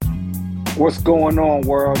What's going on,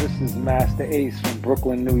 world? This is Master Ace from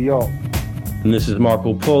Brooklyn, New York. And this is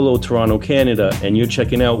Marco Polo, Toronto, Canada, and you're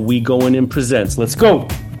checking out We Going In Presents. Let's go!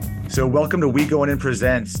 So, welcome to We Going In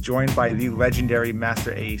Presents, joined by the legendary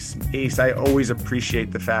Master Ace. Ace, I always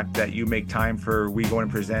appreciate the fact that you make time for We Going In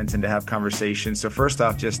Presents and to have conversations. So, first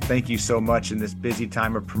off, just thank you so much in this busy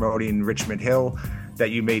time of promoting Richmond Hill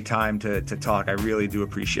that you made time to talk. I really do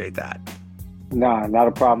appreciate that. Nah, not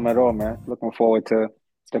a problem at all, man. Looking forward to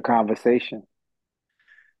the conversation.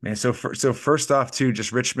 Man, so first off, too,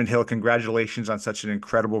 just Richmond Hill, congratulations on such an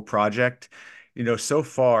incredible project. So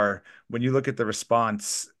far, when you look at the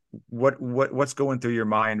response, what's going through your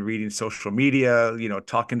mind reading social media,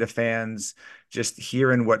 talking to fans, just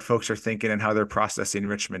hearing what folks are thinking and how they're processing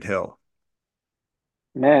Richmond Hill?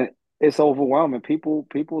 Man, it's overwhelming. People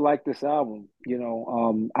like this album.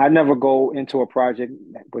 I never go into a project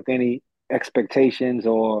with any expectations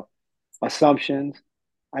or assumptions.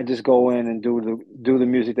 I just go in and do the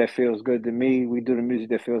music that feels good to me. We do the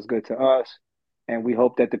music that feels good to us, and we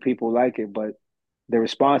hope that the people like it. But the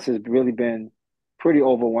response has really been pretty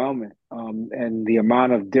overwhelming. And the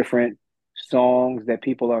amount of different songs that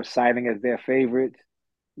people are citing as their favorites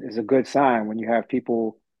is a good sign when you have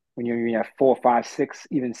people when you have four, five, six,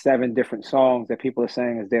 even seven different songs that people are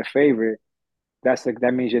saying is their favorite.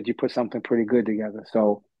 That means that you put something pretty good together.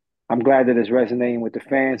 So I'm glad that it's resonating with the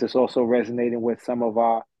fans. It's also resonating with some of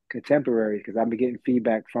our contemporaries because I've been getting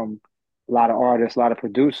feedback from a lot of artists, a lot of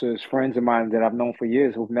producers, friends of mine that I've known for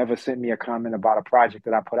years who've never sent me a comment about a project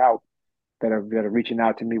that I put out that are reaching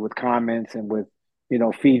out to me with comments and with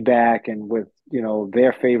feedback and with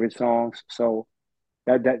their favorite songs. So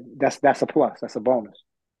that's a plus. That's a bonus.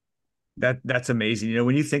 That's amazing.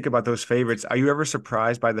 When you think about those favorites, are you ever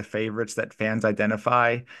surprised by the favorites that fans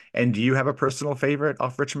identify? And do you have a personal favorite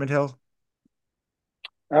off Richmond Hill?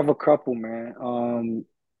 I have a couple, man.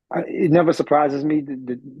 It never surprises me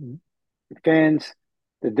the fans,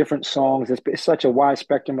 the different songs. It's such a wide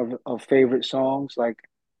spectrum of favorite songs. Like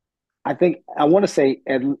I think I want to say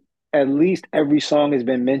at least every song has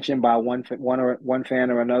been mentioned by one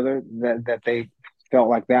fan or another that they felt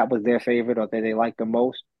like that was their favorite or that they liked the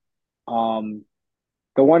most. Um,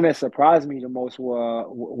 the one that surprised me the most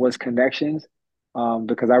was Connections,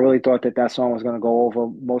 because I really thought that song was going to go over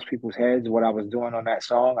most people's heads. What I was doing on that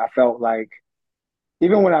song, I felt like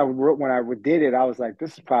even when I did it, I was like,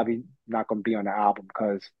 this is probably not going to be on the album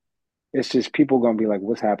because it's just people going to be like,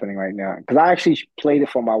 what's happening right now? Because I actually played it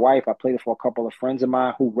for my wife. I played it for a couple of friends of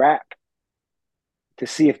mine who rap to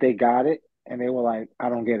see if they got it, and they were like, I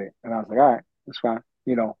don't get it, and I was like, all right, that's fine,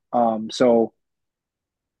 So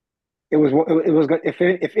it was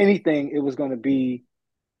if anything, it was going to be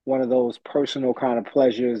one of those personal kind of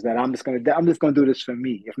pleasures that I'm just gonna do this for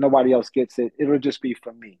me. If nobody else gets it, it'll just be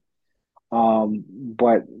for me.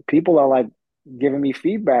 But people are like giving me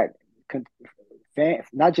feedback,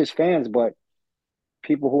 not just fans, but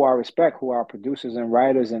people who I respect, who are producers and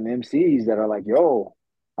writers and MCs that are like, "Yo,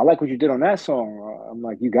 I like what you did on that song." I'm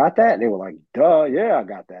like, "You got that?" They were like, "Duh, yeah, I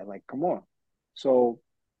got that." Like, come on. So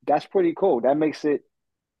that's pretty cool. That makes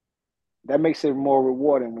it more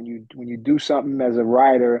rewarding when you do something as a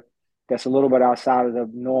writer that's a little bit outside of the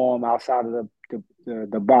norm, outside of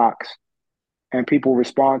the box, and people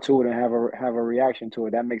respond to it and have a reaction to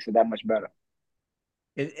it. That makes it that much better.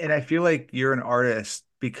 And I feel like you're an artist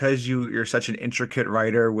because you're such an intricate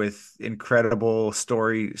writer with incredible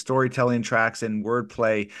storytelling tracks and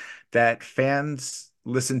wordplay that fans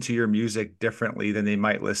listen to your music differently than they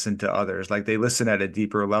might listen to others. Like they listen at a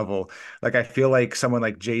deeper level. Like I feel like someone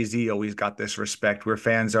like Jay-Z always got this respect where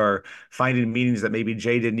fans are finding meanings that maybe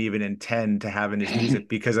Jay didn't even intend to have in his music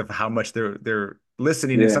because of how much they're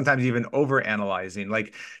listening and Yeah, sometimes even over analyzing.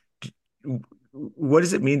 Like what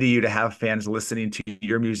does it mean to you to have fans listening to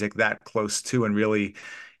your music that close to and really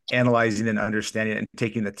analyzing and understanding it and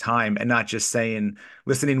taking the time and not just saying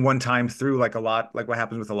listening one time through like what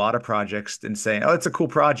happens with a lot of projects and saying, oh, it's a cool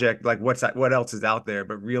project, like what else is out there,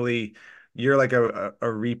 but really you're like a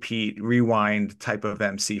repeat rewind type of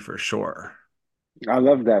MC for sure. I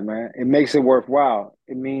love that, man. It makes it worthwhile.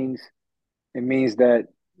 It means that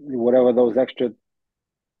whatever those extra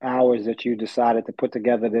hours that you decided to put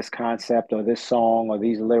together this concept or this song or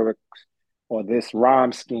these lyrics or this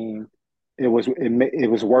rhyme scheme, it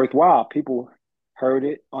was worthwhile. People heard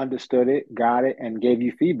it, understood it, got it, and gave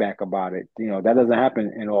you feedback about it. That doesn't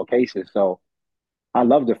happen in all cases. So I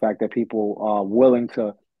love the fact that people are willing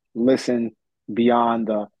to listen beyond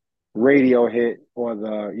the radio hit or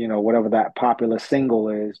whatever that popular single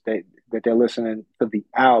is that they're listening to the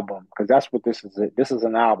album because that's what this is. This is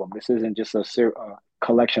an album. This isn't just a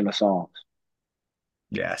collection of songs.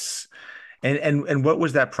 Yes. And what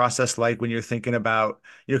was that process like when you're thinking about,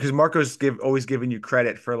 because Marco's always giving you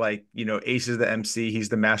credit for like, Ace is the MC, he's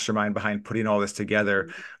the mastermind behind putting all this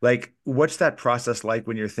together. Like, what's that process like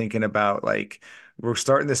when you're thinking about like we're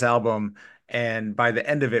starting this album and by the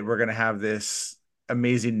end of it we're gonna have this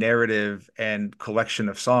amazing narrative and collection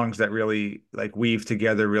of songs that really like weave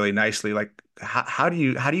together really nicely. Like how do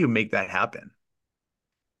you make that happen?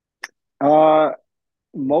 Uh,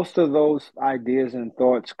 Most of those ideas and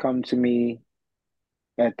thoughts come to me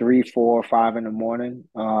at 3, 4, 5 in the morning.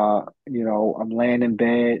 I'm laying in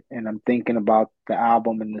bed and I'm thinking about the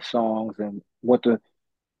album and the songs and what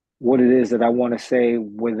it is that I want to say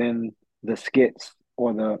within the skits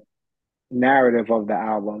or the narrative of the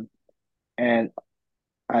album. And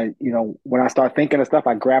when I start thinking of stuff,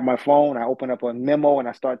 I grab my phone, I open up a memo, and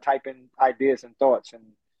I start typing ideas and thoughts, and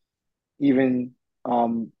even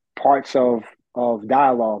parts of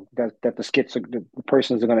dialogue that the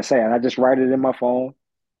persons are going to say, and I just write it in my phone,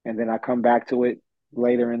 and then I come back to it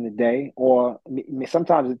later in the day, or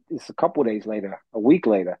sometimes it's a couple days later, a week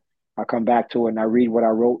later. I come back to it and I read what I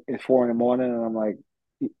wrote at 4 in the morning, and I'm like,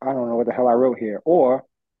 I don't know what the hell I wrote here, or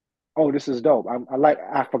oh, this is dope.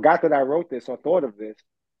 I forgot that I wrote this or thought of this,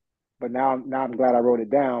 but now I'm glad I wrote it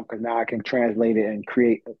down because now I can translate it and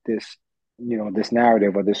create this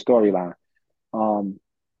narrative or this storyline. Um,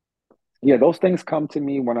 yeah, those things come to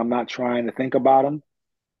me when I'm not trying to think about them.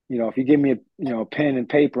 If you give me a pen and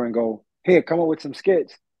paper and go, here, come up with some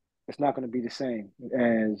skits, it's not going to be the same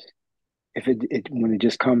as if it when it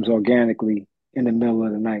just comes organically in the middle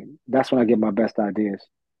of the night. That's when I get my best ideas.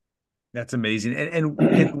 That's amazing.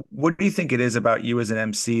 And what do you think it is about you as an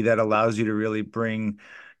MC that allows you to really bring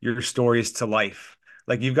your stories to life?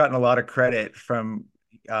 Like you've gotten a lot of credit from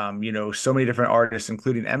so many different artists,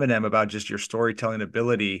 including Eminem, about just your storytelling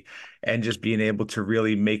ability and just being able to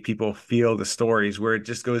really make people feel the stories where it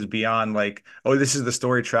just goes beyond like, oh, this is the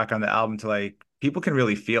story track on the album to like people can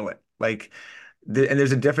really feel it. Like and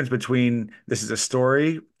there's a difference between this is a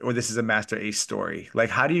story or this is a Master Ace story. Like,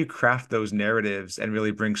 how do you craft those narratives and really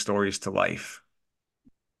bring stories to life?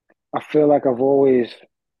 I feel like I've always,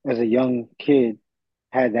 as a young kid,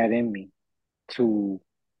 had that in me to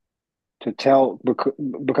tell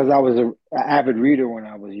because I was an avid reader when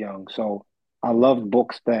I was young. So I loved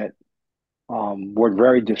books that were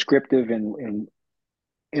very descriptive and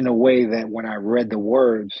in a way that when I read the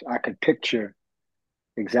words, I could picture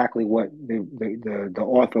exactly what the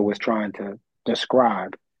author was trying to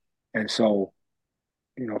describe. And so,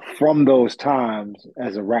 from those times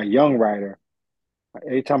as a young writer,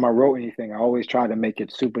 anytime I wrote anything, I always tried to make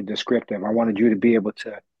it super descriptive. I wanted you to be able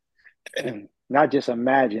to not just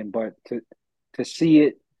imagine, but to see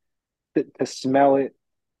it, to smell it,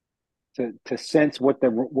 to sense what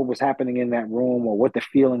was happening in that room or what the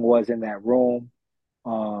feeling was in that room.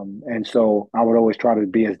 And so I would always try to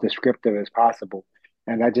be as descriptive as possible.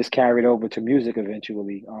 And that just carried over to music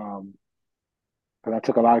eventually. Because I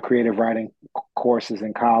took a lot of creative writing courses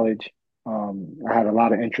in college. I had a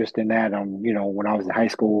lot of interest in that. When I was in high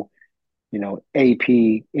school, AP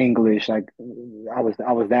English, like I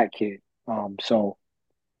was that kid. So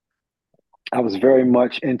I was very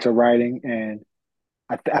much into writing, and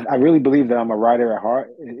I really believe that I'm a writer at heart.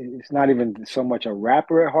 It's not even so much a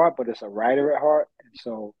rapper at heart, but it's a writer at heart. And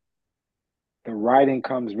so the writing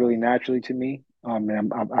comes really naturally to me.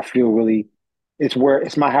 And I feel really, it's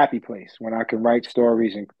my happy place when I can write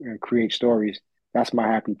stories and create stories. That's my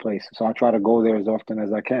happy place. So I try to go there as often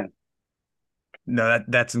as I can. No,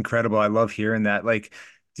 that's incredible. I love hearing that. Like,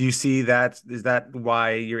 do you see that? Is that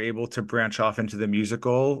why you're able to branch off into the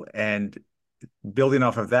musical? And building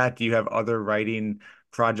off of that, do you have other writing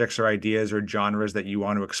projects or ideas or genres that you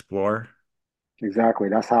want to explore? Exactly.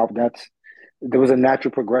 There was a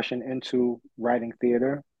natural progression into writing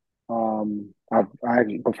theater.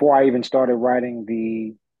 Before I even started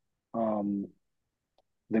writing um,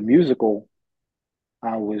 the musical,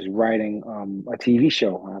 I was writing a TV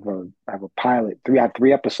show. I have a pilot. I have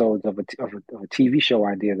 3 episodes of a TV show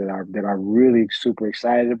idea that I'm really super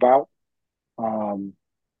excited about. Um,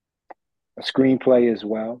 a screenplay as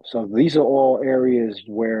well. So these are all areas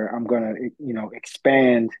where I'm gonna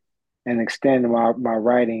expand and extend my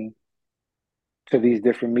writing to these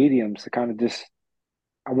different mediums to kind of just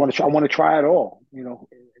I want to try it all.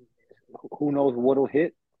 Who knows what'll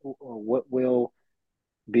hit or what will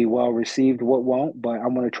be well received, what won't, but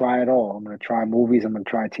I'm going to try it all. I'm going to try movies, I'm going to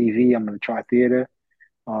try TV, I'm going to try theater.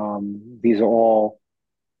 These are all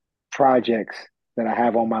projects that I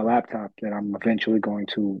have on my laptop that I'm eventually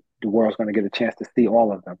the world's going to get a chance to see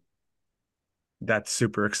all of them. That's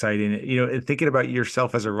super exciting. And thinking about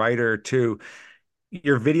yourself as a writer too,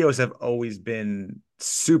 your videos have always been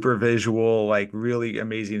super visual, like really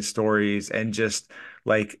amazing stories, and just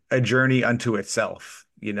like a journey unto itself.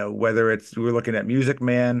 Whether it's we're looking at Music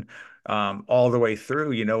Man, all the way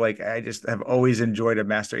through, like I just have always enjoyed a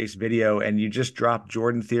Master Ace video, and you just dropped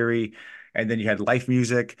Jordan Theory, and then you had Life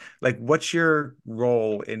Music. Like, what's your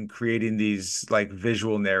role in creating these like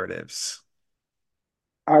visual narratives?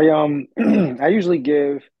 I I usually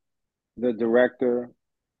give the director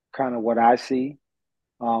kind of what I see.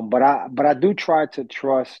 But I do try to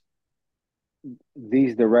trust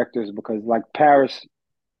these directors because like Paris,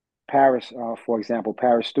 for example,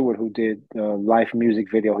 Paris Stewart, who did the Life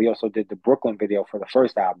music video, he also did the Brooklyn video for the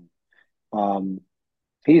first album. Um,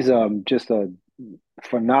 he's just a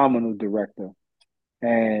phenomenal director,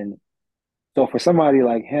 and so for somebody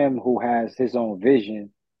like him who has his own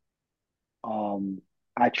vision, um,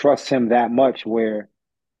 I trust him that much where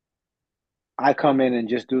I come in and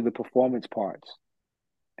just do the performance parts,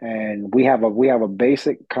 and we have a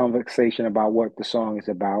basic conversation about what the song is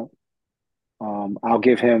about. I'll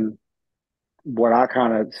give him what I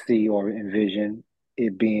kind of see or envision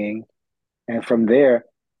it being, and from there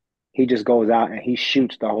he just goes out and he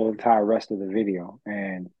shoots the whole entire rest of the video.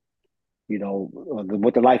 And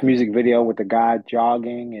with the Life music video with the guy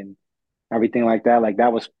jogging and everything like that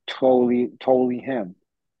was totally him.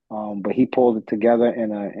 But he pulled it together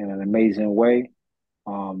in an amazing way,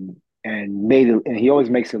 and made it. And he always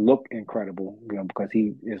makes it look incredible, because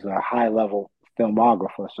he is a high level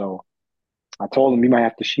filmographer. So I told him he may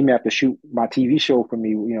have to shoot my TV show for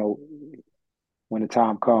me, when the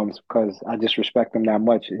time comes, because I just respect him that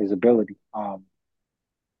much, his ability.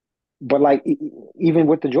 But like even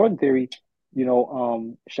with the Jordan Theory,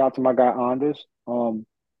 shout out to my guy Anders.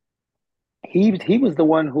 He was the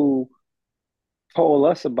one who told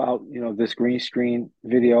us about this green screen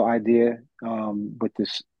video idea, with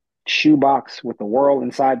this shoebox with the world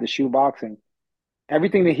inside the shoebox, and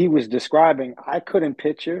everything that he was describing I couldn't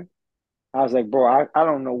picture. I was like, bro, I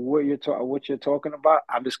don't know what you're talking about.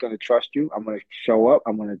 I'm just gonna trust you. I'm gonna show up.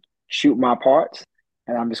 I'm gonna shoot my parts,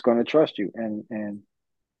 and I'm just gonna trust you. And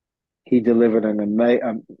he delivered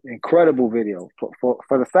incredible video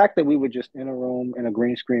for the fact that we were just in a room, in a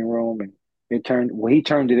green screen room, and what he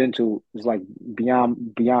turned it into was like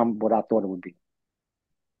beyond what I thought it would be.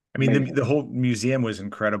 I mean, the Amazing. the whole museum was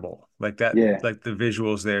incredible. Like that, Yeah, like the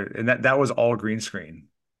visuals there, and that was all green screen.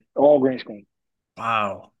 all green screen.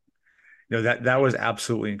 Wow. No, that was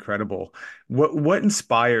absolutely incredible. What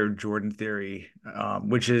inspired Jordan Theory,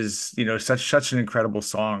 which is, such an incredible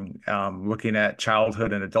song, looking at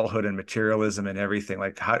childhood and adulthood and materialism and everything.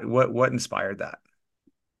 Like what inspired that?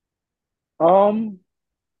 Um,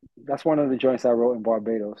 that's one of the joints I wrote in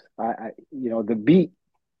Barbados. The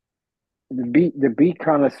beat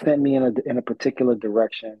kind of sent me in a particular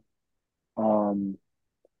direction. Um,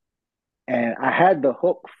 and I had the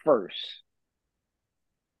hook first,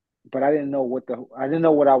 but I didn't know what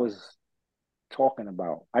I was talking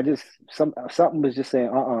about. I just something was just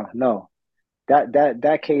saying, no.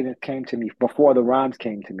 That cadence came to me before the rhymes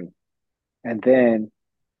came to me. And then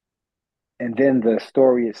the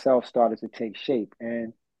story itself started to take shape.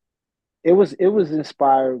 And it was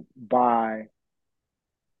inspired by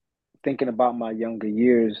thinking about my younger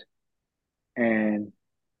years and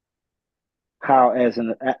how as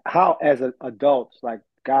adults, like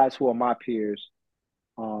guys who are my peers,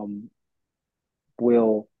 um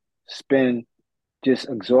will spend just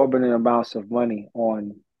exorbitant amounts of money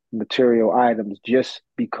on material items just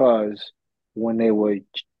because when they were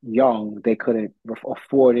young they couldn't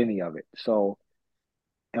afford any of it. So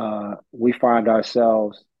we find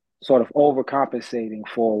ourselves sort of overcompensating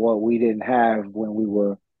for what we didn't have when we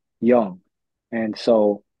were young. And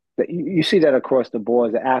so you see that across the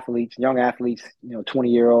board. The athletes, young athletes,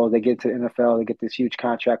 20-year-olds, they get to the NFL, they get this huge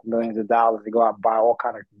contract, millions of dollars, they go out and buy all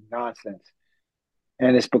kind of nonsense.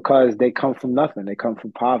 And it's because they come from nothing. They come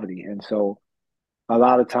from poverty. And so a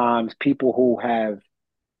lot of times people who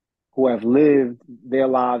have lived their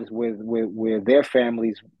lives with where their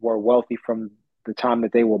families were wealthy from the time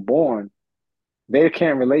that they were born, they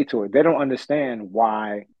can't relate to it. They don't understand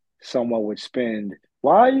why someone would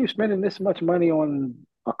why are you spending this much money on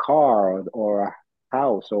a car or a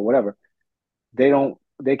house or whatever? They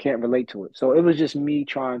can't relate to it. So it was just me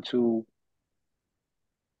you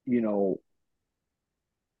know,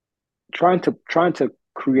 trying to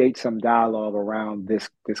create some dialogue around this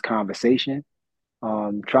conversation,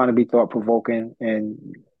 trying to be thought provoking.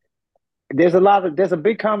 And there's a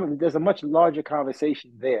much larger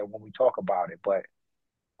conversation there when we talk about it. But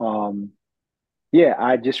um, yeah,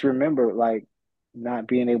 I just remember like not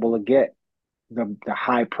being able to get the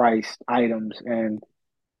high priced items, and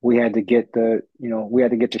we had to get we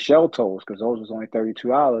had to get the shell toes because those was only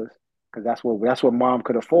 $32 because that's what mom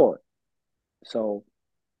could afford. So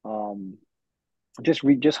um,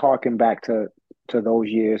 we just harken back to those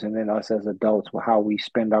years, and then us as adults with how we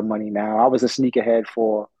spend our money now. I was a sneakerhead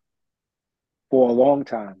for a long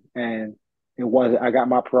time, and it was I got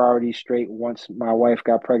my priorities straight once my wife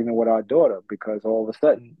got pregnant with our daughter because all of a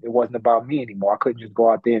sudden it wasn't about me anymore. I couldn't just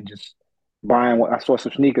go out there and just buying what I saw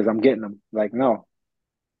some sneakers, I'm getting them. Like no,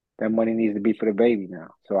 that money needs to be for the baby now.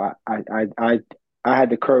 So I had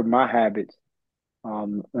to curb my habits.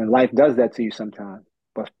 And life does that to you sometimes.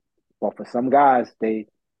 But for some guys, they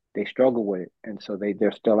struggle with it, and so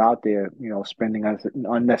they're still out there, spending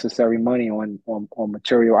unnecessary money on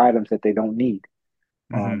material items that they don't need.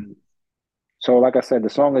 Hmm. Um, so, like I said, the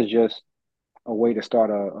song is just a way to start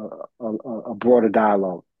a broader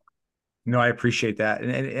dialogue. No, I appreciate that.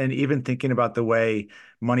 And even thinking about the way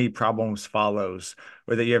money problems follows,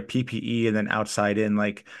 whether you have PPE and then outside in,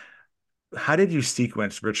 like how did you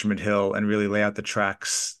sequence Richmond Hill and really lay out the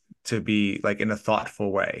tracks to be like in a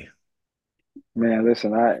thoughtful way? Man,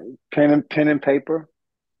 listen, I pen and paper,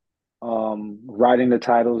 writing the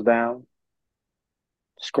titles down,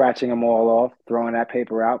 scratching them all off, throwing that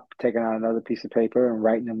paper out, taking out another piece of paper and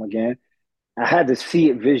writing them again. I had to see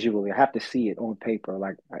it visually. I have to see it on paper.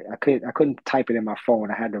 Like I couldn't type it in my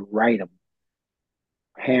phone. I had to write them,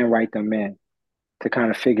 handwrite them in to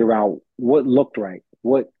kind of figure out what looked right.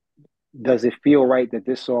 What does it feel right that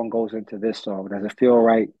this song goes into this song? Does it feel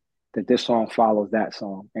right that this song follows that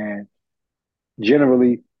song? And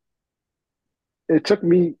generally, it took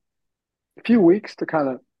me a few weeks to kind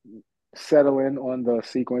of settle in on the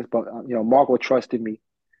sequence, but Marco trusted me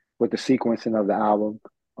with the sequencing of the album.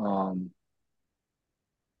 Um,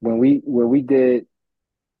 when we did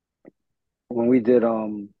when we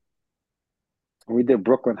did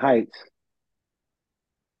Brooklyn Heights,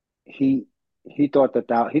 he he thought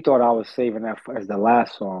I was saving that as the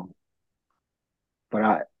last song, but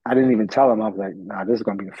I didn't even tell him. I was like, nah, this is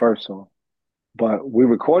gonna be the first song. But we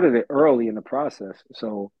recorded it early in the process,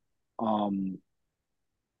 so um,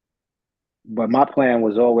 but my plan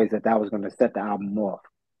was always that was going to set the album off.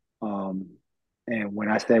 Um, and when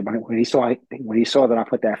I said when he saw that I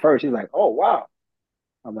put that first, he's like, "Oh wow!"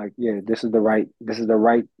 I'm like, "Yeah, this is the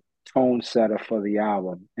right tone setter for the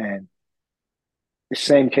album." And the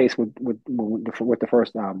same case with the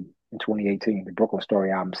first album in 2018, the Brooklyn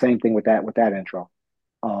Story album. Same thing with that intro.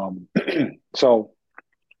 Um, so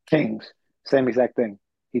Kings, same exact thing.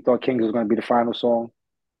 He thought Kings was going to be the final song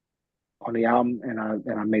on the album, and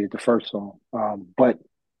I made it the first song. But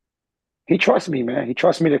he trusts me, man. He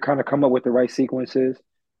trusts me to kind of come up with the right sequences.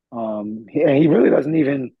 And he really doesn't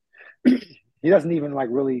even he doesn't even like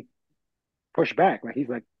really push back. Like he's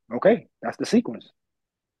like, okay, that's the sequence.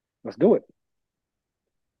 Let's do it.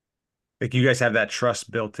 Like you guys have that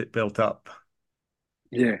trust built up.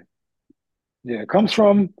 Yeah, yeah. It comes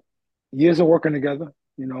from years of working together.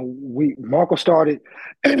 We Marco started.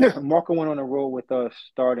 Marco went on a road with us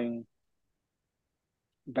starting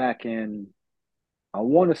back in I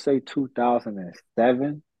want to say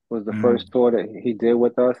 2007 was the first Mm, tour that he did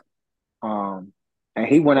with us. Um, and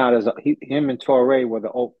he went out him and Torre were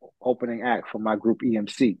the opening act for my group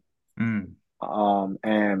EMC. mm.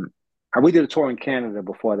 And we did a tour in Canada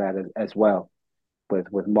before that as well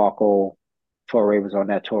with Marco. Torre was on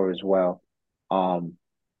that tour as well. Um,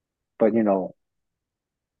 but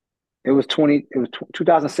it was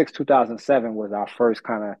 2006, 2007 was our first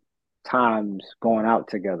kind of times going out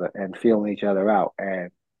together and feeling each other out.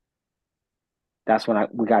 And that's when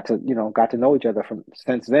we got to know each other from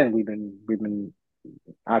since then. We've been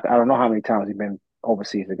I don't know how many times we've been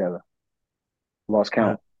overseas together. Lost No,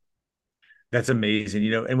 count. that's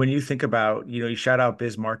amazing. And when you think about, you shout out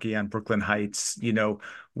Biz Markie on Brooklyn Heights,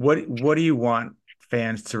 what do you want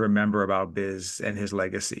fans to remember about Biz and his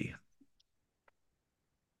legacy?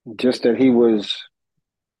 Just that he was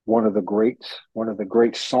one of the greats, one of the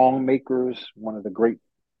great song makers, one of the great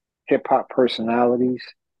hip hop personalities.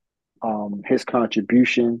 His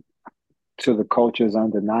contribution to the culture is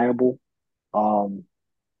undeniable. Um,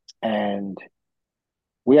 and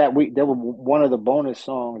we there were one of the bonus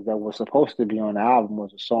songs that was supposed to be on the album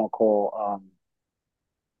was a song called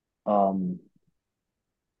um,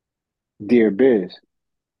 "Dear Biz."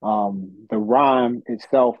 The rhyme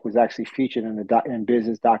itself was actually featured in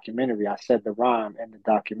Biz's documentary. I said the rhyme in the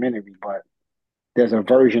documentary, but there's a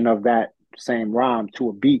version of that same rhyme to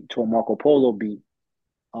a Marco Polo beat.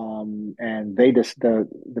 And they just the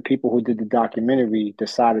people who did the documentary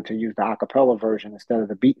decided to use the acapella version instead of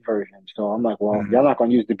the beat version. So I'm like, well, if y'all Mhm. not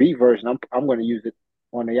gonna use the beat version, I'm gonna use it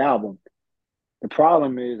on the album. The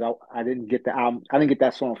problem is I didn't get the album. I didn't get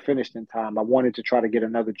that song finished in time. I wanted to try to get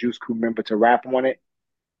another Juice Crew member to rap on it,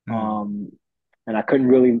 Mm. um, and I couldn't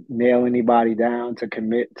really nail anybody down to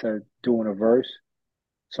commit to doing a verse.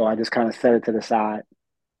 So I just kind of set it to the side.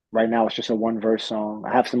 Right now, it's just a one verse song.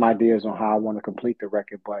 I have some ideas on how I want to complete the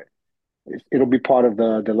record, but it'll be part of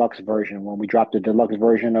the deluxe version. When we drop the deluxe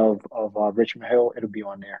version of Richmond Hill, it'll be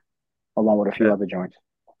on there along with a few That other joints.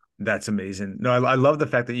 that's amazing. No, I love the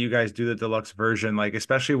fact that you guys do the deluxe version, like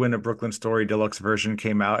especially when the Brooklyn Story deluxe version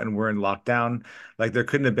came out and we're in lockdown. Like there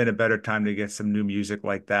couldn't have been a better time to get some new music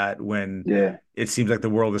like that when Yeah, it seems like the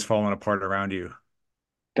world is falling apart around you.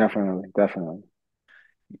 definitely, definitely.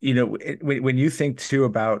 When you think too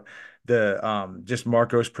about the just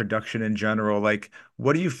Marco's production in general, like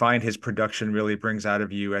what do you find his production really brings out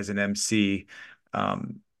of you as an MC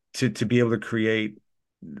um to be able to create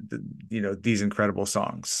these incredible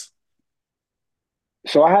songs?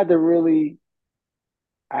 So I had to really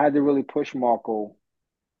push Marco,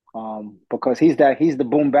 because he's the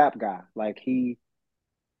boom bap guy. Like if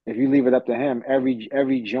you leave it up to him,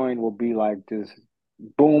 every joint will be like this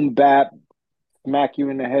boom bap, smack you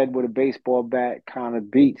in the head with a baseball bat kind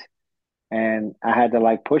of beats. And I had to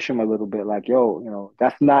like push him a little bit, like, yo,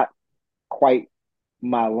 that's not quite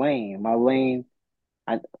my lane. My lane,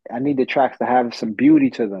 I I need the tracks to have some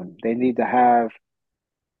beauty to them. They need to have.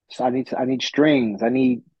 So I need strings. I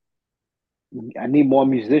need more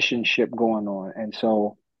musicianship going on. And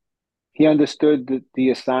so he understood the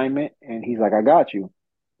assignment, and he's like, I got you.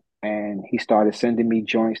 And he started sending me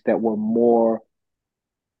joints that were more.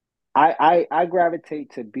 I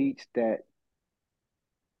gravitate to beats that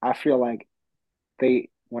I feel like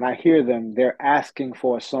when I hear them, they're asking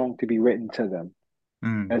for a song to be written to them,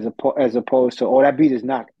 Mm, as opposed to, oh, that beat is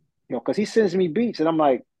not, because he sends me beats and I'm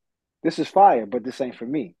like, this is fire, but this ain't for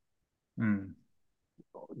me. mm.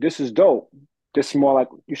 This is dope. This is more like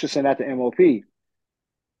you should send that to MOP.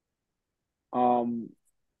 Um,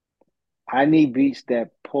 I need beats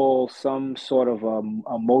that pull some sort of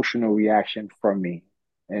emotional reaction from me,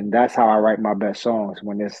 and that's how I write my best songs.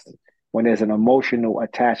 When there's an emotional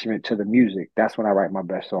attachment to the music, that's when I write my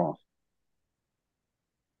best songs.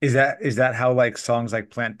 Is that how like songs like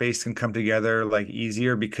Plant-Based can come together like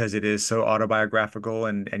easier because it is so autobiographical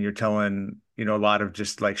and you're telling, a lot of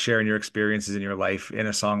just like sharing your experiences in your life in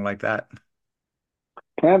a song like that?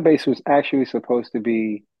 Plant Based was actually supposed to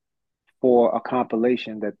be for a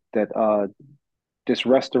compilation this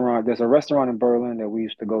restaurant. There's a restaurant in Berlin that we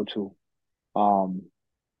used to go to, um,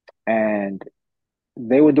 and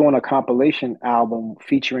they were doing a compilation album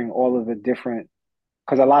featuring all of the different,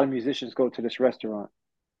 because a lot of musicians go to this restaurant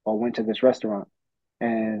or went to this restaurant,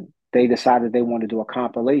 and they decided they wanted to do a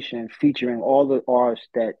compilation featuring all the artists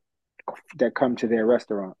that come to their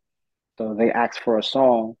restaurant. So they asked for a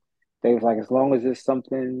song. They was like, as long as it's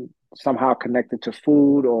something somehow connected to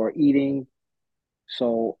food or eating.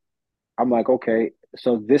 So I'm like, okay.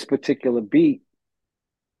 So this particular beat,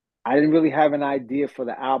 I didn't really have an idea for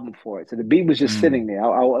the album for it. So the beat was just sitting Mm, there.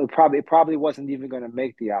 It probably wasn't even going to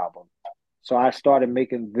make the album. So I started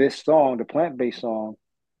making this song, the plant-based song,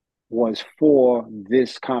 was for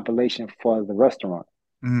this compilation for the restaurant.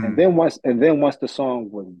 mm. And then once the song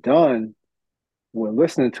was done, we're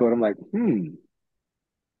listening to it. I'm like,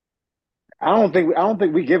 I don't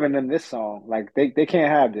think we giving them this song. Like they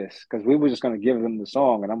can't have this because we were just gonna give them the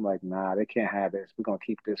song, and I'm like, nah, they can't have this. We're gonna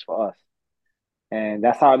keep this for us. And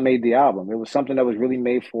that's how I made the album. It was something that was really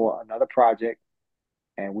made for another project,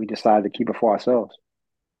 and we decided to keep it for ourselves.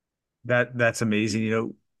 That's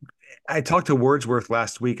amazing. I talked to Wordsworth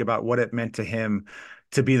last week about what it meant to him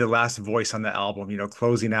to be the last voice on the album,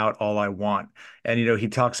 closing out All I Want. And, he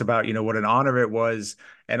talks about, what an honor it was.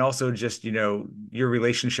 And also just, your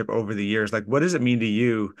relationship over the years. Like, what does it mean to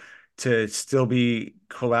you to still be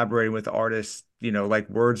collaborating with artists, like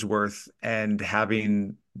Wordsworth and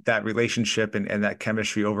having that relationship and that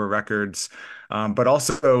chemistry over records, but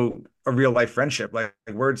also a real life friendship. Like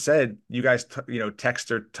Word said, you guys,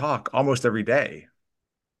 text or talk almost every day.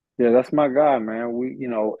 Yeah, that's my guy, man.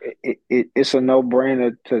 It's a no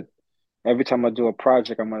brainer to every time I do a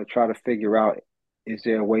project, I'm gonna try to figure out, is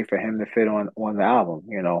there a way for him to fit on the album?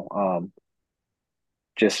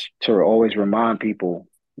 Just to always remind people,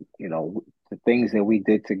 the things that we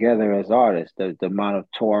did together as artists, the amount of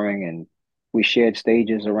touring, and we shared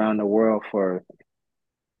stages around the world for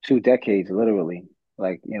 2 decades, literally.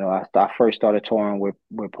 Like, I first started touring with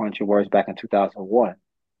Punch Your Words back in 2001,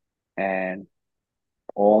 and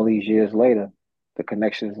all these years later, the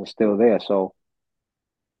connections are still there. So,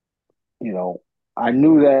 you know, I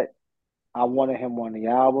knew that I wanted him on the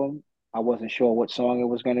album. I wasn't sure what song it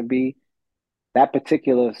was going to be, that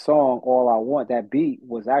particular song, All I Want, that beat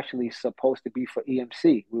was actually supposed to be for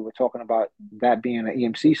EMC. We were talking about that being an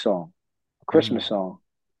EMC song, a Christmas Mm. song.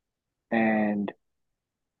 And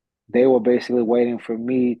they were basically waiting for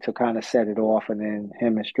me to kind of set it off, and then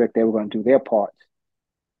him and Strick, they were going to do their parts.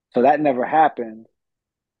 So that never happened.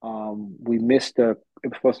 We missed it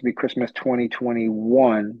was supposed to be Christmas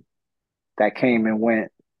 2021 that came and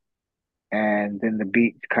went, and then the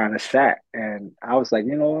beat kind of sat. And I was like,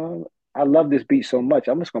 I love this beat so much.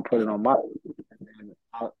 I'm just gonna put it on my.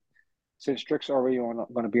 And since Strick's already going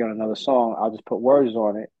to be on another song, I'll just put words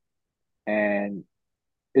on it, and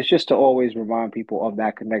it's just to always remind people of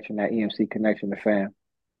that connection, that EMC connection to fam.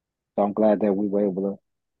 So I'm glad that we were able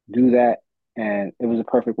to do that, and it was a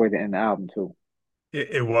perfect way to end the album too.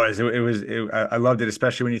 It was. I loved it,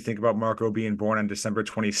 especially when you think about Marco being born on December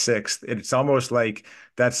 26th. It's almost like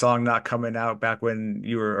that song not coming out back when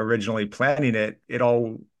you were originally planning it. It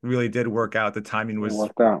all really did work out. The timing It was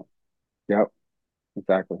worked out. Yep,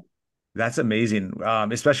 exactly. That's amazing.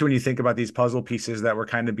 Especially when you think about these puzzle pieces that were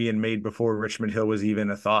kind of being made before Richmond Hill was even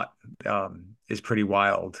a thought, is pretty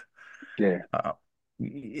wild. Yeah. Uh,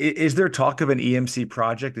 is there talk of an EMC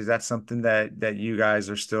project? Is that something that you guys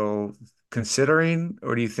are still considering,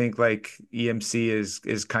 or do you think like EMC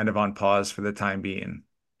is kind of on pause for the time being?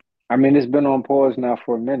 I mean, it's been on pause now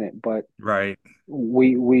for a minute, but Right.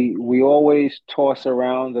 we always toss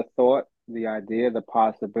around the thought, the idea, the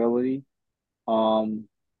possibility. Um,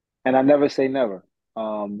 and I never say never.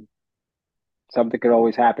 Um, Something could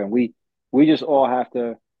always happen. We just all have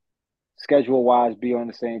to schedule wise be on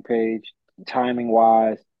the same page, timing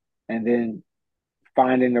wise, and then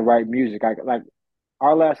finding the right music. Like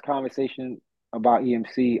our last conversation about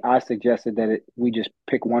EMC, I suggested that we just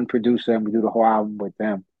pick one producer and we do the whole album with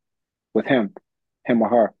them, with him or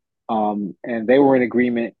her. And they were in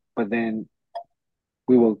agreement, but then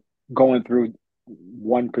we were going through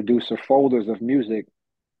one producer folders of music,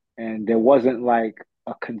 and there wasn't like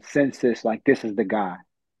a consensus, like this is the guy.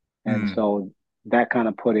 And Hmm. so that kind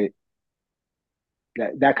of put it,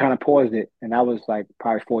 that kind of paused it. And that was like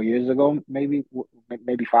probably 4 years ago, maybe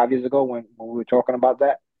 5 years ago when we were talking about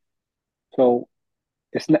that. So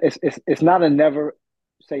it's not a never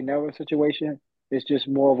say never situation. It's just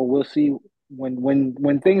more of a we'll see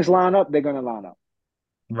when things line up, they're gonna line up.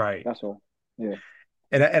 Right. That's all. Yeah,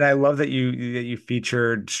 And I love that you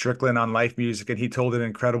featured Strickland on Life Music, and he told an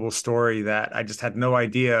incredible story that I just had no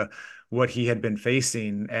idea what he had been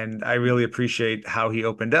facing, and I really appreciate how he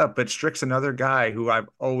opened up. But Strick's another guy who I've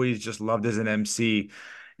always just loved as an MC,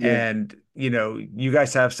 yeah, and you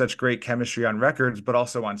guys have such great chemistry on records, but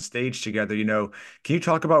also on stage together. Can you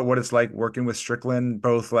talk about what it's like working with Strickland,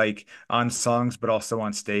 both like on songs but also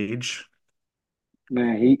on stage?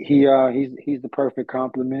 man. He's the perfect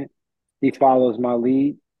compliment. He follows my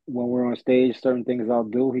lead when we're on stage. Certain things I'll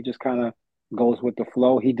do. He just kind of goes with the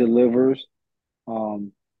flow. He delivers.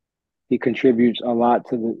 Um, he contributes a lot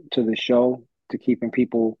to the show, to keeping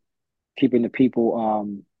the people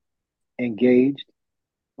engaged.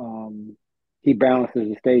 Um, he balances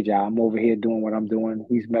the stage out. I'm over here doing what I'm doing.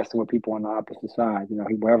 He's messing with people on the opposite side.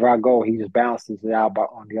 Wherever I go, he just balances it out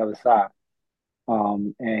on the other side.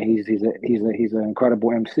 And he's an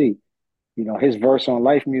incredible MC. His verse on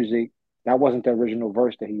Life Music, that wasn't the original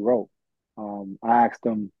verse that he wrote. I asked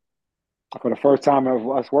him for the first time of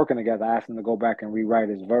us working together. I asked him to go back and rewrite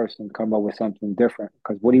his verse and come up with something different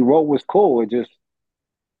because what he wrote was cool. It just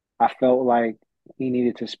I felt like he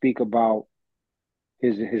needed to speak about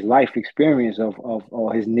his life experience of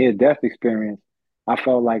or his near death experience. I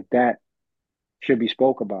felt like that should be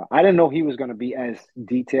spoke about. I didn't know he was going to be as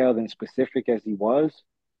detailed and specific as he was,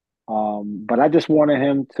 but I just wanted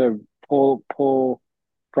him to pull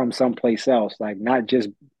from someplace else, like not just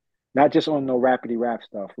on no rapidy rap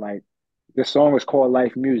stuff. Like this song is called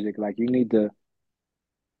Life Music. Like you need to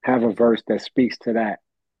have a verse that speaks to that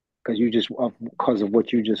because of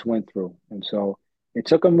what you just went through. And so it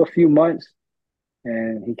took him a few months,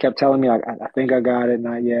 and he kept telling me like, I think I got it,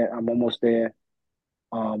 not yet. I'm almost there.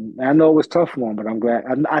 I know it was tough for him, but I'm glad.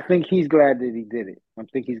 I think he's glad that he did it. I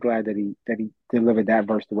think he's glad that he delivered that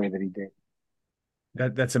verse the way that he did.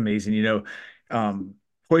 That's amazing. Um,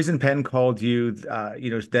 Poison Pen called you,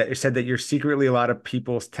 that said that you're secretly a lot of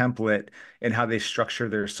people's template in how they structure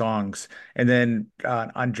their songs. And then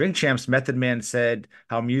on Drink Champs, Method Man said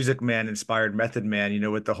how Music Man inspired Method Man,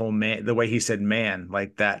 with the whole man, the way he said man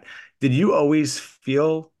like that. Did you always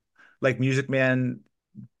feel like Music Man?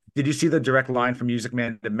 Did you see the direct line from Music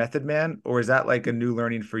Man to Method Man, or is that like a new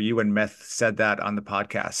learning for you and Meth said that on the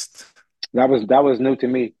podcast? That was new to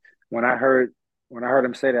me. When I heard when I heard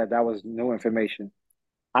him say that, that was new information.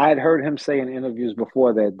 I had heard him say in interviews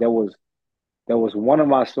before that there was one of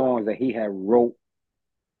my songs that he had wrote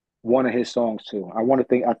one of his songs to.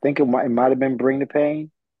 I think it might have been Bring the Pain.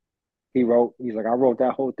 He's like, I wrote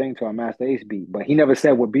that whole thing to a Master Ace beat, but he never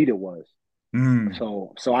said what beat it was. Mm.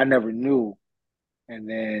 So I never knew. And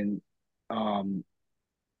then, um,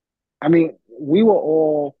 I mean, we were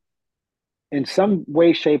all in some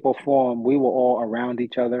way, shape, or form, we were all around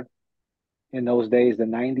each other in those days, the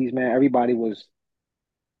 90s, man. Everybody was,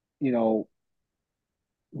 you know,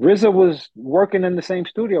 RZA was working in the same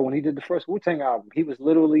studio when he did the first Wu-Tang album. He was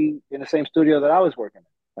literally in the same studio that I was working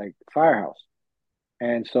in, like Firehouse.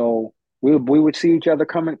 And so we would see each other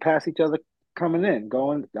coming past each other coming in,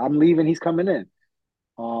 going, I'm leaving, he's coming in.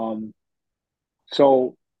 Um,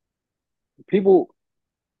 so people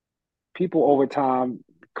people over time,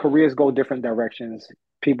 careers go different directions.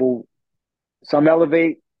 People some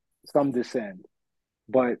elevate, some descend.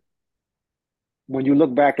 But when you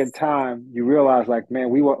look back in time, you realize like, man,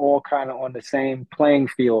 we were all kind of on the same playing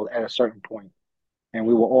field at a certain point, and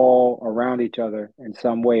we were all around each other in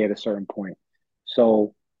some way at a certain point.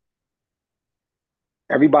 So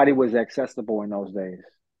everybody was accessible in those days.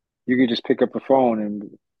 You could just pick up the phone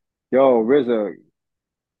and, yo, RZA,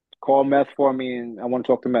 call Meth for me, and I want to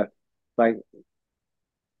talk to Meth. Like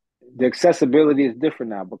the accessibility is different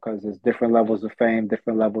now because there's different levels of fame,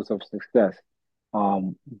 different levels of success.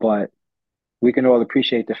 But we can all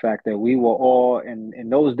appreciate the fact that we were all in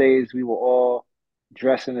those days, we were all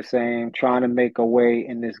dressing the same, trying to make a way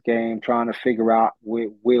in this game, trying to figure out where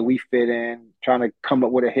we fit in, trying to come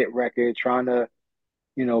up with a hit record, trying to,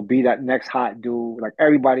 be that next hot dude. Like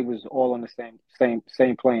everybody was all on the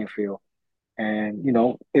same playing field. And,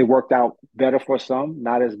 it worked out better for some,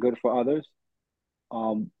 not as good for others.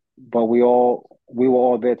 But we were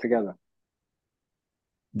all there together.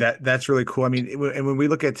 That's really cool. I mean, and when we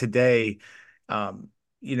look at today, um,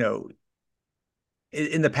 you know,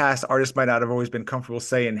 in the past, artists might not have always been comfortable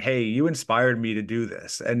saying, "Hey, you inspired me to do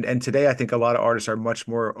this." And today, I think a lot of artists are much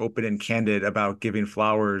more open and candid about giving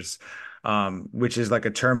flowers, which is like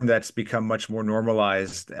a term that's become much more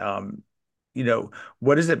normalized. You know,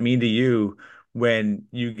 what does it mean to you when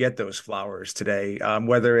you get those flowers today?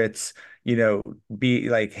 Whether it's, be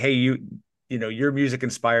like, "Hey, your music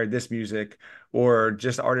inspired this music," or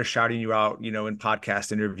just artists shouting you out, in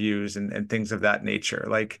podcast interviews and things of that nature.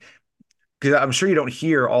 Like, because I'm sure you don't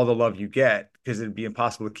hear all the love you get because it'd be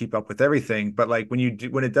impossible to keep up with everything. But like when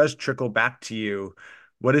it does trickle back to you,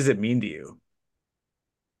 what does it mean to you?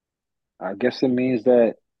 I guess it means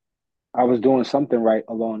that I was doing something right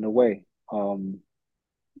along the way. The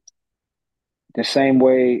same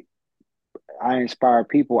way I inspire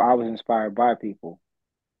people, I was inspired by people.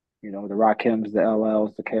 The Rakims, the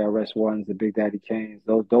LLs, the KRS Ones, the Big Daddy Kanes.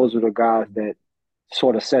 Those are the guys that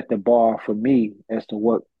sort of set the bar for me as to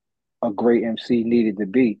what a great MC needed to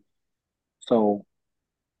be. So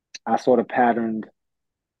I sort of patterned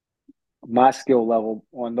my skill level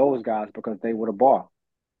on those guys because they were the bar.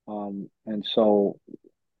 And so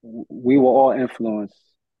we were all influenced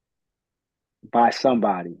by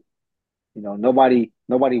somebody. Nobody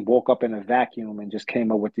woke up in a vacuum and just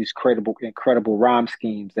came up with these incredible rhyme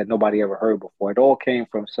schemes that nobody ever heard before. It all came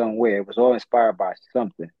from somewhere. It was all inspired by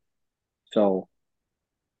something. So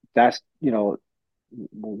that's,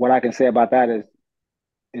 what I can say about that is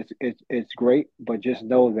it's great, but just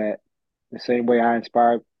know that the same way I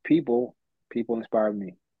inspire people, people inspire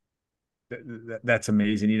me. That's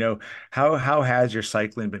amazing. How has your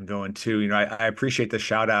cycling been going too? I appreciate the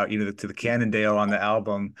shout out, to the Cannondale on the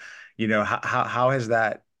album. How has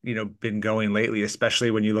that, been going lately,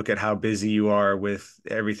 especially when you look at how busy you are with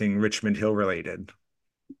everything Richmond Hill related?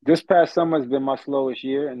 This past summer has been my slowest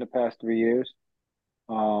year in the past 3 years.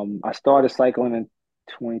 I started cycling in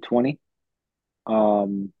 2020.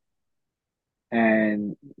 Um,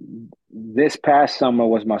 and this past summer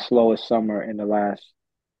was my slowest summer in the last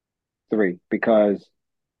three because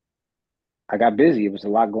I got busy. It was a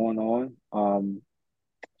lot going on.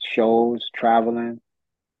 Shows, traveling,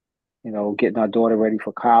 getting our daughter ready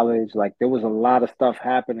for college. Like there was a lot of stuff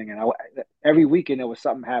happening, and every weekend there was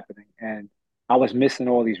something happening, and I was missing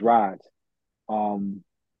all these rides. Um,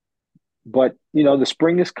 but the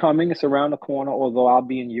spring is coming; it's around the corner. Although I'll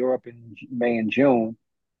be in Europe in May and June,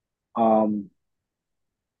 um,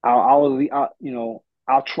 I'll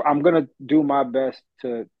try. I'm gonna do my best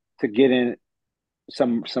to get in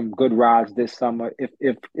some good rides this summer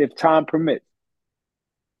if time permits.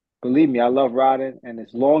 Believe me, I love riding, and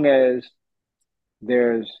as long as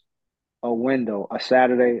there's a window, a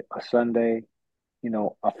Saturday, a Sunday,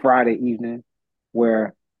 a Friday evening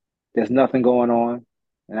where there's nothing going on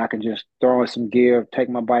and I can just throw in some gear, take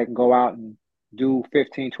my bike and go out and do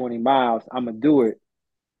 15, 20 miles, I'm gonna do it.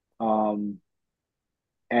 Um,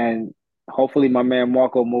 and hopefully my man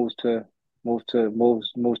Marco moves to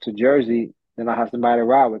Jersey. Then I have somebody to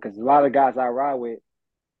ride with because a lot of guys I ride with,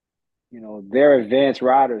 they're advanced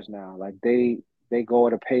riders now. Like they go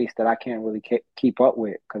at a pace that I can't really keep up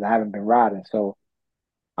with because I haven't been riding. So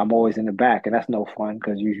I'm always in the back, and that's no fun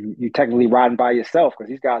because you technically riding by yourself because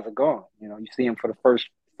these guys are gone. You see them for the first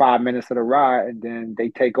 5 minutes of the ride, and then they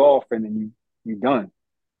take off, and then you done.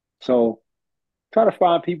 So try to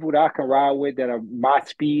find people that I can ride with that are my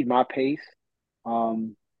speed, my pace,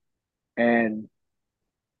 um, and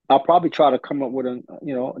I'll probably try to come up with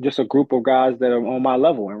just a group of guys that are on my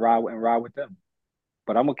level and ride with them.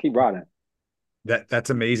 But I'm gonna keep riding That's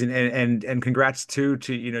amazing. And congrats too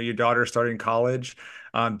to your daughter starting college.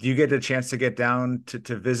 Do you get a chance to get down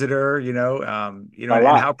to visit her, a and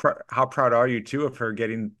lot. how proud are you too of her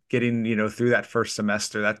getting, through that first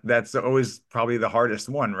semester? That's always probably the hardest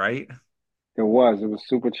one, right? It was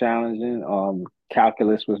super challenging.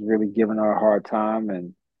 Calculus was really giving her a hard time,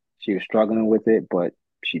 and she was struggling with it, but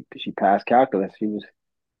she passed calculus.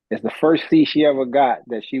 It's the first C she ever got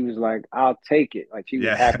that she was like, I'll take it. Like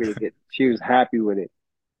Yeah. she was happy with it.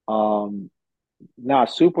 Um,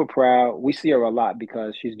 Not super proud. We see her a lot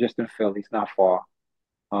because she's just in Philly. It's not far.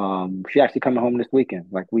 She actually coming home this weekend.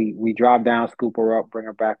 Like we drive down, scoop her up, bring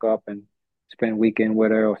her back up, and spend a weekend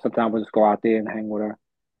with her. Or sometimes we'll just go out there and hang with her.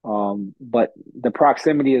 But the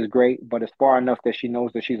proximity is great, but it's far enough that she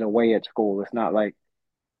knows that she's away at school. It's not like,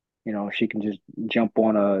 she can just jump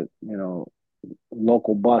on a,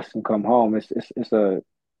 local bus and come home. It's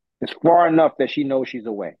far enough that she knows she's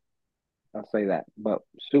away. I'll say that. But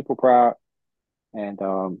super proud. And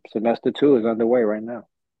semester two is underway right now.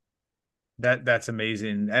 That's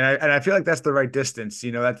amazing. And I feel like that's the right distance.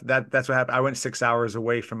 That's what happened. I went 6 hours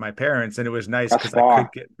away from my parents and it was nice That's because I could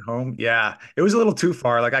far. get home. Yeah. It was a little too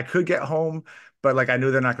far. Like I could get home, but like I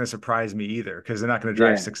knew they're not going to surprise me either because they're not going to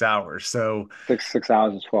drive Yeah, 6 hours. So six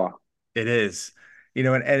hours is far. it is.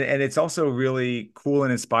 And it's also really cool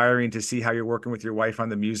and inspiring to see how you're working with your wife on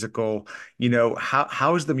the musical.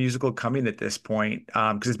 How is the musical coming at this point?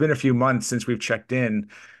 Because it's been a few months since we've checked in.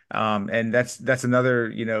 And that's another,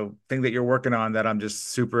 thing that you're working on that I'm just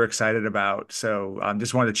super excited about. So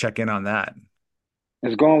just wanted to check in on that.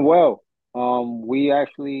 It's going well. We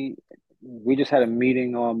just had a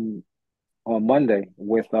meeting on Monday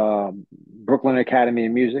with Brooklyn Academy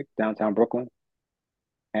of Music, downtown Brooklyn,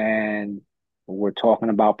 and we're talking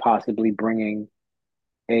about possibly bringing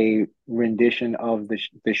a rendition of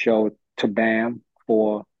the show to BAM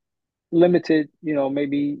for limited,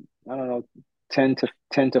 maybe I don't know, 10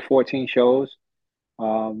 to 14 shows.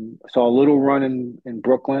 So a little run in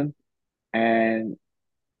Brooklyn, and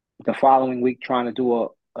the following week trying to do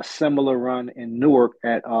a similar run in Newark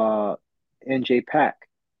at NJ Pack.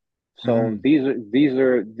 So Mhm.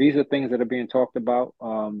 these are things that are being talked about.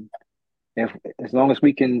 If as long as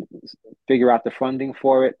we can figure out the funding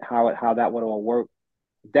for it, how that would all work,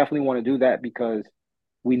 definitely want to do that because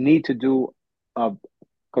we need to do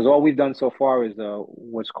because all we've done so far is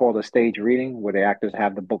what's called a stage reading, where the actors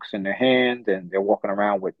have the books in their hand and they're walking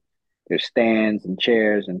around with their stands and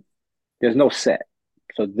chairs, and there's no set.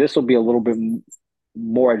 So this will be a little bit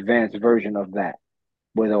more advanced version of that,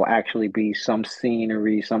 where there'll actually be some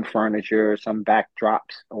scenery, some furniture, some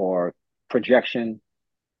backdrops or projection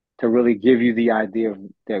to really give you the idea of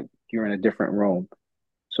that you're in a different room.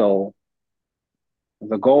 So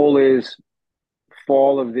the goal is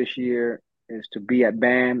fall of this year is to be at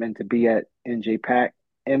BAM and to be at NJ Pack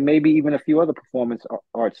and maybe even a few other performance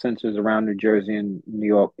art centers around New Jersey and New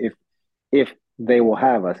York if they will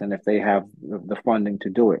have us and if they have the funding to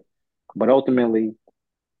do it. But ultimately,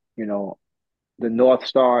 you know, the North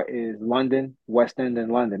Star is London, West End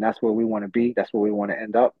and London. That's where we want to be. That's where we want to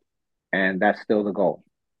end up. And that's still the goal.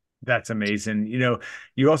 That's amazing.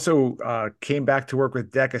 You also came back to work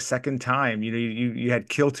with Deck a second time. You had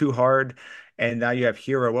Kill Too Hard, and now you have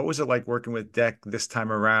Hero. What was it like working with Deck this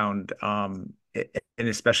time around? And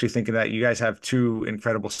especially thinking that you guys have two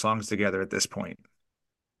incredible songs together at this point.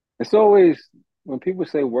 It's always when people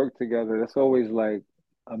say work together, that's always like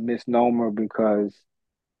a misnomer because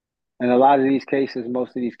in a lot of these cases, most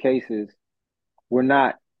of these cases, we're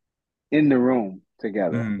not in the room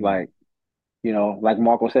together. Mm, Like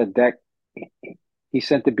Marco said, Deck, he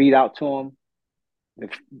sent the beat out to him. The,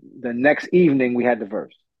 the next evening, we had the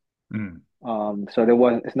verse. mm. So there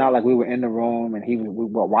wasn't. It's not like we were in the room and we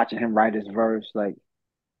were watching him write his verse. Like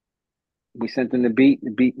we sent him the beat,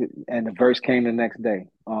 and the verse came the next day.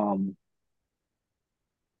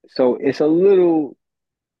 So it's a little,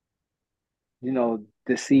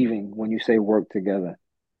 deceiving when you say work together.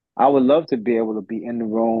 I would love to be able to be in the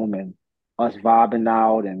room and us vibing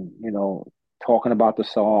out and talking about the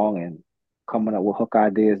song and coming up with hook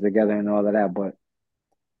ideas together and all of that. But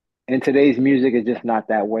in today's music, it's just not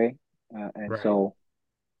that way, and Right. so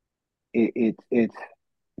it's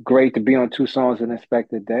great to be on two songs in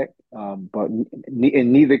Inspector Deck. But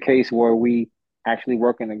in neither case were we actually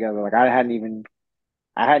working together. Like I didn't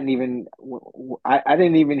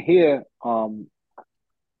even hear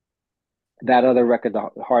that other record, the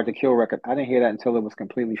Hard to Kill record. I didn't hear that until it was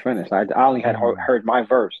completely finished. I only had Mm. heard my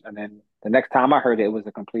verse, and then the next time I heard it, it was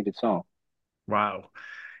a completed song. Wow.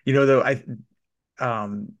 Though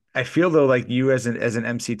I feel though like you as an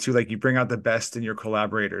MC too, like you bring out the best in your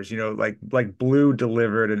collaborators. Like Blue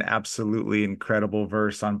delivered an absolutely incredible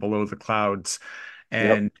verse on Below the Clouds.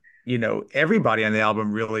 Yep. And everybody on the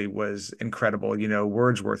album really was incredible.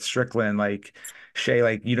 Wordsworth, Strickland, like Shay,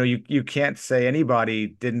 like you can't say anybody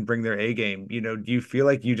didn't bring their A game. Do you feel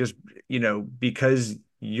like you just, because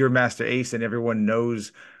you're Master Ace and everyone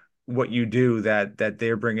knows what you do, that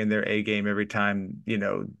they're bringing their A game every time,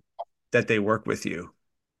 that they work with you?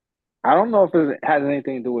 I don't know if it has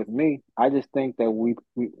anything to do with me. I just think that we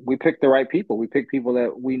picked the right people. We picked people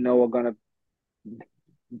that we know are gonna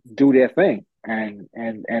do their thing, and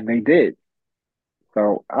they did.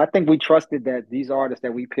 So I think we trusted that these artists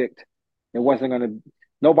that we picked, it wasn't gonna,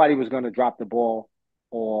 nobody was gonna drop the ball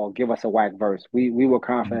or give us a whack verse. We were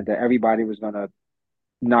confident that everybody was gonna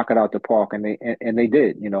knock it out the park, and they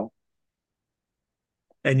did. You know.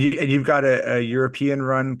 And you've got a European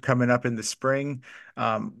run coming up in the spring.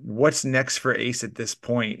 What's next for Ace at this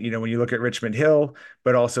point? When you look at Richmond Hill,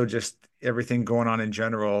 but also just everything going on in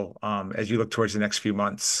general, as you look towards the next few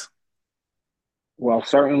months. Well,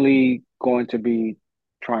 certainly going to be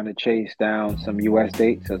trying to chase down some U.S.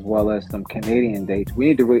 dates as well as some Canadian dates. We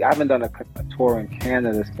need to really. I haven't done a tour in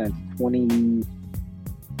Canada since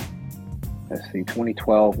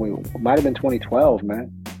 2012. We might have been 2012,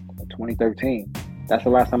 man, or 2013. That's the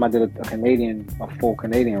last time I did a full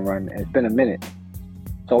Canadian run. It's been a minute,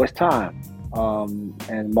 so it's time.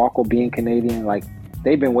 And Marco being Canadian, like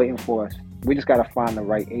they've been waiting for us. We just got to find the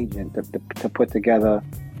right agent to put together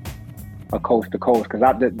a coast to coast, because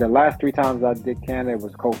the last three times I did Canada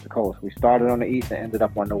was coast to coast. We started on the east and ended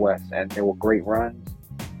up on the west, and they were great runs.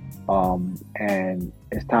 And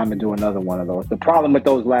it's time to do another one of those. The problem with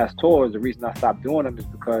those last tours, the reason I stopped doing them is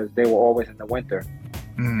because they were always in the winter,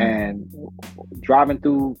 Mm. and driving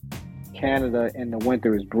through Canada in the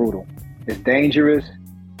winter is brutal. It's dangerous.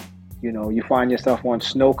 You find yourself on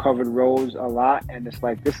snow-covered roads a lot, and it's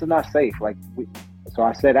like this is not safe. So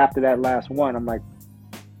I said after that last one, I'm like,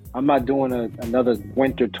 I'm not doing another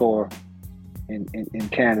winter tour in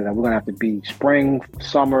Canada. We're gonna have to be spring,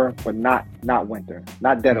 summer, but not winter.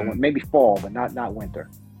 Not dead of winter. Mm. Maybe fall, but not winter.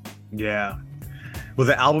 Yeah. Well,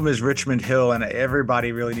 the album is Richmond Hill, and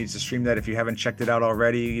everybody really needs to stream that if you haven't checked it out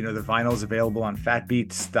already. The vinyl is available on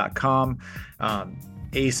fatbeats.com.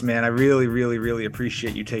 Ace, man, I really, really, really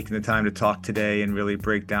appreciate you taking the time to talk today and really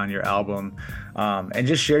break down your album, and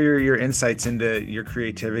just share your insights into your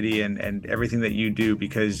creativity and everything that you do,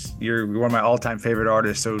 because you're one of my all-time favorite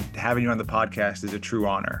artists. So having you on the podcast is a true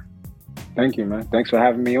honor. Thank you, man. Thanks for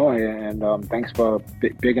having me on here, and thanks for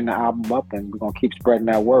bigging the album up. And we're gonna keep spreading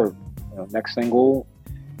that word. Next single,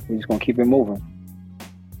 we're just gonna keep it moving.